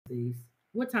these.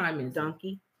 What time is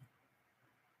Donkey.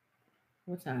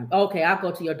 What time? Okay, I'll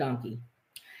go to your donkey.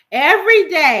 Every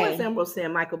day. What's Emerald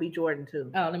saying? Michael B. Jordan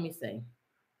too. Oh, let me see.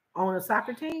 On a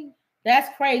soccer team? That's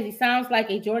crazy. Sounds like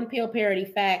a Jordan Peele parody.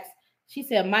 Facts. She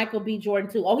said Michael B.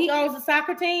 Jordan too. Oh, he owns a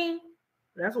soccer team?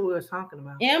 That's what we were talking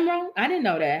about. Emerald? I didn't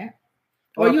know that.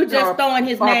 Or you just throwing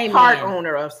his name part in.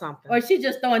 Owner of something. Or she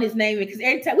just throwing his name in. Because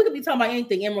every time we could be talking about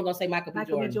anything, Emerald gonna say Michael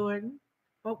B. Jordan.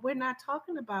 But we're not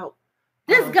talking about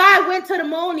this guy went to the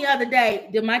moon the other day.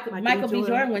 Did Michael B.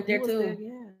 Jordan went there too? There,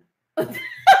 yeah.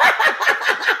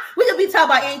 We could be talking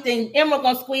about anything. Emerald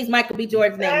gonna squeeze Michael B.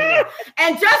 Jordan's name in there.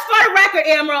 And just for the record,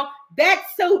 Emerald, that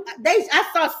suit, I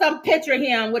saw some picture of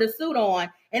him with a suit on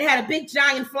and it had a big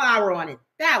giant flower on it.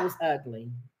 That was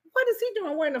ugly. What is he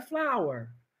doing wearing a flower?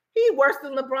 He worse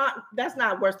than LeBron. That's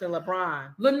not worse than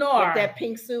LeBron. Lenore. With that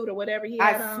pink suit or whatever he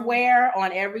had on. I swear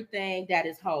on everything that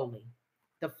is holy.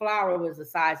 The flower was the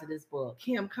size of this book.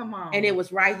 Kim, come on. And it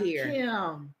was right here.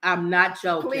 Kim. I'm not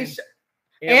joking. Please.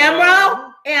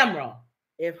 Emerald.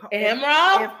 If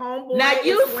Homeboy now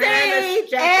you see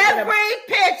every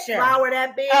picture flower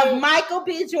that big of Michael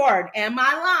B. Jordan. Am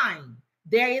I lying?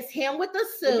 There is him with the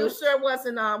suit. You sure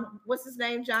wasn't what's his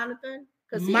name, Jonathan?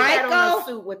 Because he had on a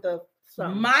suit with the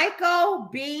something. Michael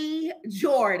B.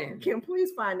 Jordan. Kim,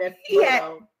 please find that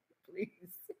photo. Please.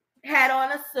 Had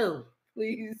on a suit.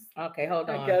 Please. Okay, hold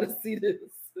on. I gotta see this.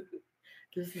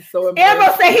 This is so embarrassing.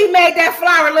 Emerald said he made that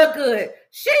flower look good.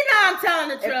 She know I'm telling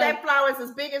the truth. If that flower is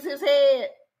as big as his head,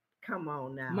 come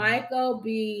on now. Michael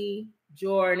B.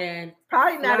 Jordan.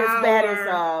 Probably not as bad as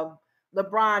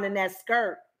LeBron in that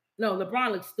skirt. No,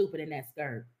 LeBron looks stupid in that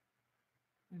skirt.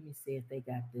 Let me see if they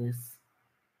got this.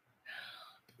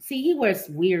 See, he wears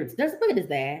weird. Look at his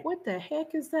dad. What the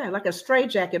heck is that? Like a straight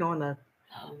jacket on a.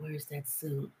 Oh, where's that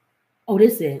suit? Oh,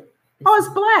 this is it. It's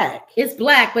black. It's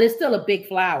black, but it's still a big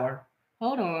flower.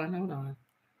 Hold on.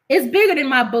 It's bigger than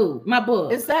my book.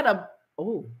 Is that a?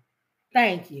 Oh,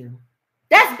 thank you.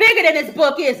 That's bigger than this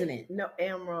book, isn't it? No,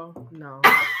 Emerald. No.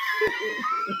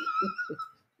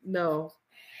 No.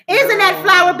 Isn't that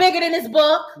flower bigger than this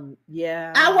book?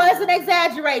 Yeah. I wasn't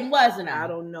exaggerating, wasn't I? I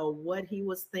don't know what he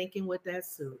was thinking with that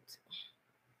suit.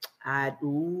 No. Hey,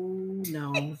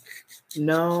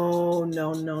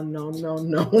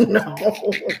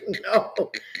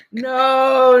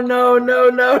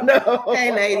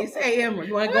 ladies. Hey, Emerald,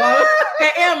 you want to go out?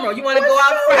 Hey, Emerald, you want to go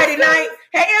out Friday night?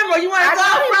 Hey, Emerald, you want to go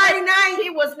out Friday night? He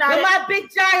was not with my big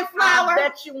giant flower. I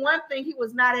bet you one thing, he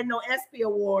was not at no ESPY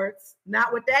Awards,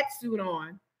 not with that suit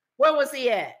on. Where was he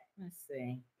at? Let's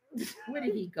see. Where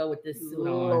did he go with this suit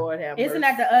on? Lord have mercy. Isn't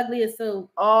that the ugliest suit?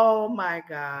 Oh my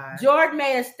God. Jordan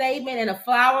made a statement in a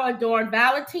flower-adorned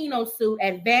Valentino suit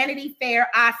at Vanity Fair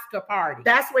Oscar party.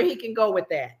 That's where he can go with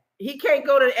that. He can't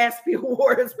go to the ESPY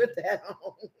Awards with that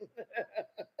on.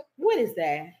 What is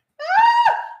that?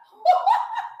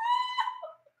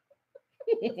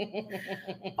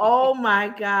 Oh my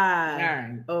God. All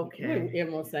right. Okay. What is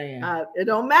Emerald saying? It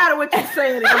don't matter what you're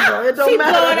saying, Emerald. It don't She's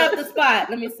matter. blowing up the spot.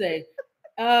 Let me see.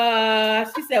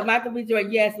 She said Michael B.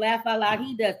 Jordan. Yes, laugh out loud.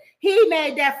 He does. He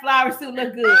made that flower suit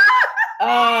look good.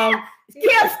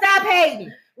 Kim, stop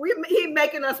hating. He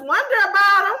making us wonder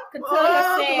about him.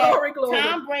 Glory.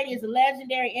 Tom Brady is a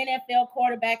legendary NFL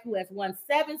quarterback who has won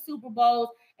 7 Super Bowls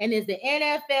and is the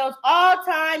NFL's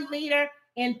all-time leader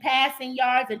in passing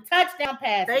yards and touchdown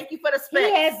passes. Thank you for the specs.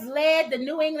 He has led the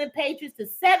New England Patriots to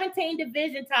 17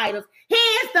 division titles. He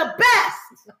is the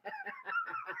best.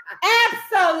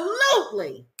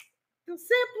 Absolutely.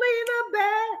 Simply the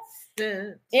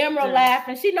best. Emerald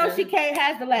laughing. She knows she can't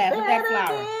have the laugh with that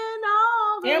flower.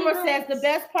 Emerald says the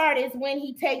best part is when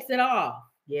he takes it off.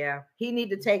 Yeah, he need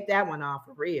to take that one off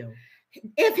for real.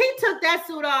 If he took that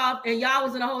suit off and y'all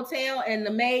was in a hotel and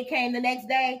the maid came the next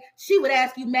day, she would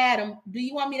ask you, madam, do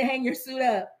you want me to hang your suit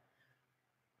up?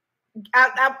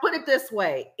 I'll put it this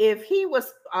way. If he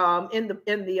was in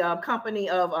the company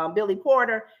of Billy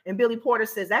Porter and Billy Porter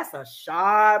says that's a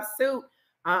sharp suit,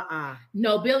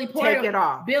 no, Billy Porter take it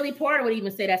off. Billy Porter would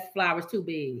even say that flower's too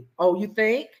big. Oh, you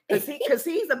think? Because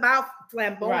he's about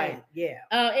flamboyant. Right. Yeah.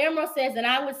 Emerald says, and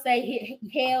I would say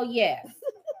hell yes.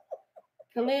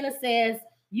 Kalina says,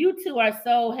 you two are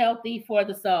so healthy for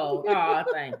the soul. Oh,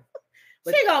 thanks.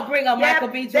 She gonna bring up Michael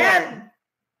B. Jordan.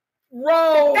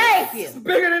 Rose, thank you.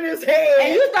 Bigger than his head.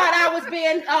 And you thought I was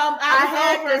being I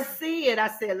had to see it. I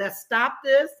said, let's stop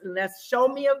this and let's show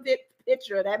me a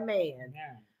picture of that man.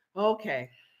 Yeah. Okay.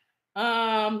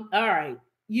 All right.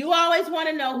 You always want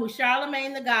to know who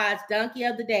Charlemagne the God's donkey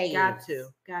of the day is.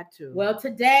 Got to. Well,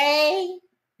 today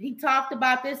he talked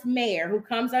about this mayor who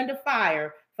comes under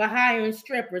fire for hiring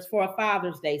strippers for a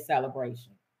Father's Day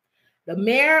celebration. The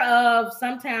mayor of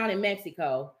some town in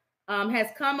Mexico has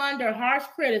come under harsh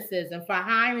criticism for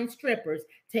hiring strippers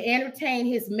to entertain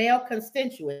his male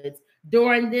constituents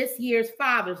during this year's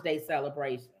Father's Day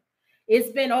celebration.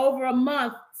 It's been over a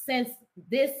month since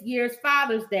this year's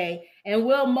Father's Day, and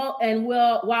while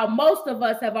most of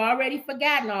us have already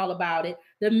forgotten all about it,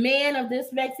 the men of this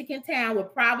Mexican town will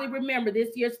probably remember this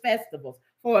year's festivals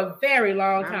for a very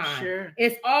long time. I'm sure.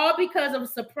 It's all because of a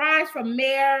surprise from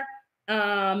Mayor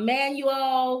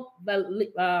Manuel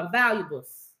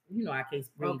Valuables. You know I can't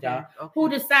read, y'all. Okay. Who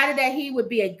decided that it would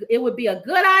be a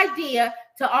good idea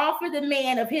to offer the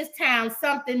man of his town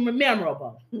something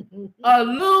memorable, a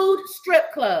lewd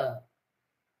strip club.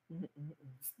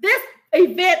 This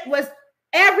event was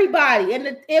everybody,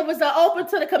 and it was open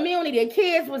to the community, and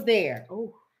kids was there.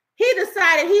 Oh, he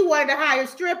decided he wanted to hire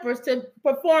strippers to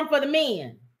perform for the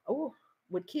men. Oh,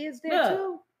 with kids there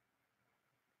too.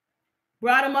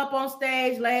 Brought them up on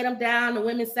stage, laid them down. The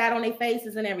women sat on their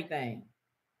faces and everything.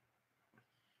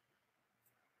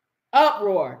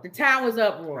 Uproar. The town was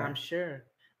uproar. I'm sure.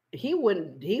 He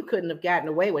couldn't have gotten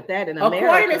away with that in America.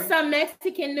 According to some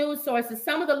Mexican news sources,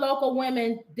 some of the local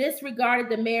women disregarded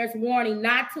the mayor's warning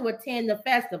not to attend the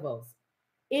festivals,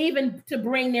 even to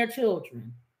bring their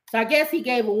children. So I guess he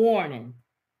gave a warning.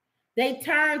 It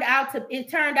turned out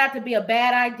to be a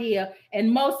bad idea,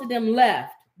 and most of them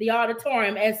left the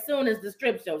auditorium as soon as the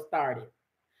strip show started.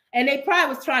 And they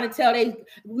probably was trying to tell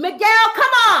Miguel,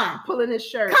 come on. Pulling his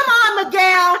shirt. Come on,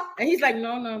 Miguel. And he's like,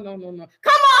 no.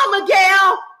 Come on,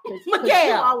 Miguel. Miguel.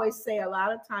 You always say a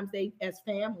lot of times as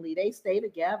family, they stay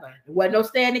together. There wasn't no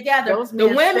staying together. The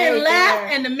women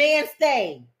left and the men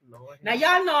stayed. Lord, now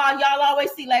y'all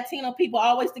always see Latino people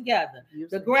always together.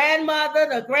 The grandmother,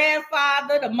 the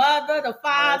grandfather, the mother, the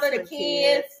father, the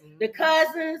kids, the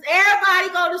cousins. Everybody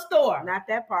go to the store. Not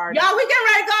that part. Y'all, we getting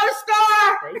ready to go to the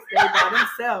store. They stay by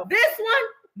themselves. This one,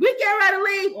 we getting ready to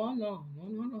leave. Oh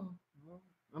no.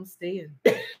 I'm staying.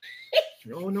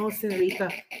 No,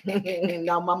 senorita.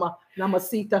 No,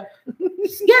 mamacita.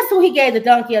 Guess who he gave the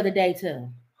donkey of the day to?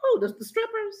 Oh, the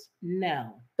strippers?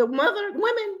 No. The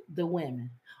women? The women.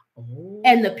 Oh.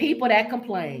 And the people that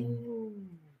complain.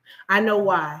 I know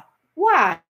why.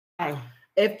 Why?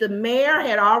 If the mayor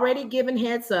had already given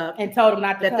heads up and told them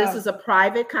not to that this is a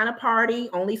private kind of party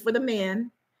only for the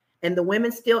men, and the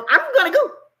women still, I'm gonna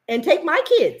go and take my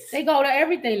kids. They go to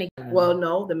everything together. Well,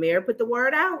 no, the mayor put the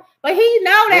word out. But he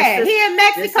know that. He in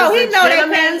Mexico. He know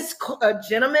a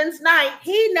gentleman's night.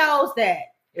 He knows that.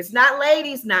 It's not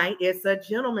ladies' night. It's a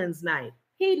gentleman's night.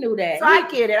 He knew that. So I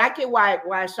get it. I get why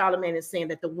Charlamagne is saying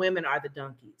that the women are the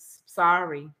donkeys.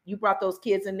 Sorry. You brought those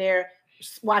kids in there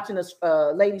watching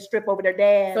a lady strip over their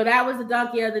dad. So that was the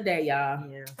donkey of the day, y'all.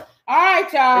 Yeah. All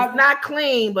right, y'all. It's not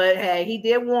clean, but hey, he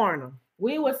did warn them.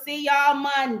 We will see y'all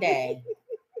Monday.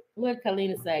 What did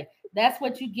Kalina say? That's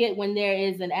what you get when there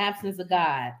is an absence of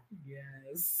God.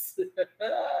 Yes.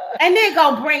 And then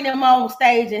go bring them on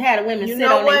stage and have the women sit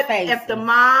on their face. If the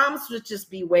moms would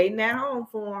just be waiting at home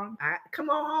for them. Come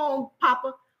on home,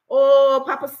 Papa. Oh,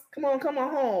 Papa, come on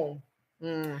home.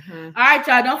 Mm-hmm. All right,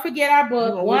 y'all. Don't forget our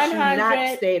book. 100.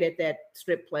 Not stayed at that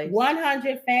strip place.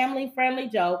 100 family-friendly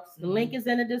jokes. The link is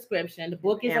in the description. The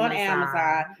book is on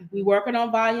Amazon. We're working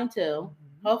on volume 2.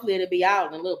 Hopefully it'll be out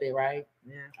in a little bit, right?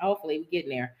 Yeah. Hopefully we're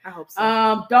getting there. I hope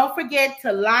so. Don't forget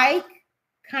to like,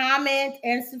 comment,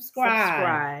 and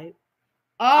subscribe.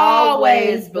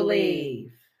 Always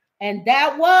believe. And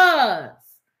that was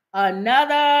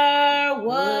another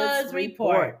Woods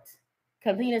Report.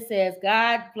 Kalina says,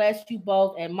 God bless you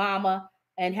both and Mama,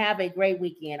 and have a great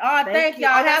weekend. Oh, thank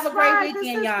y'all. Have a great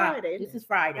weekend, y'all. This is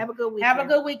Friday. Have a good weekend. Have a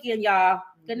good weekend, y'all.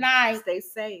 Good night. Stay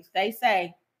safe. Stay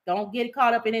safe. Don't get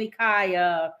caught up in any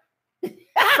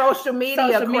social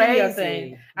media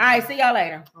thing. All right. See y'all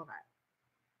later. All right.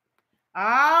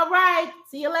 All right.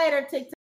 See you later, TikTok.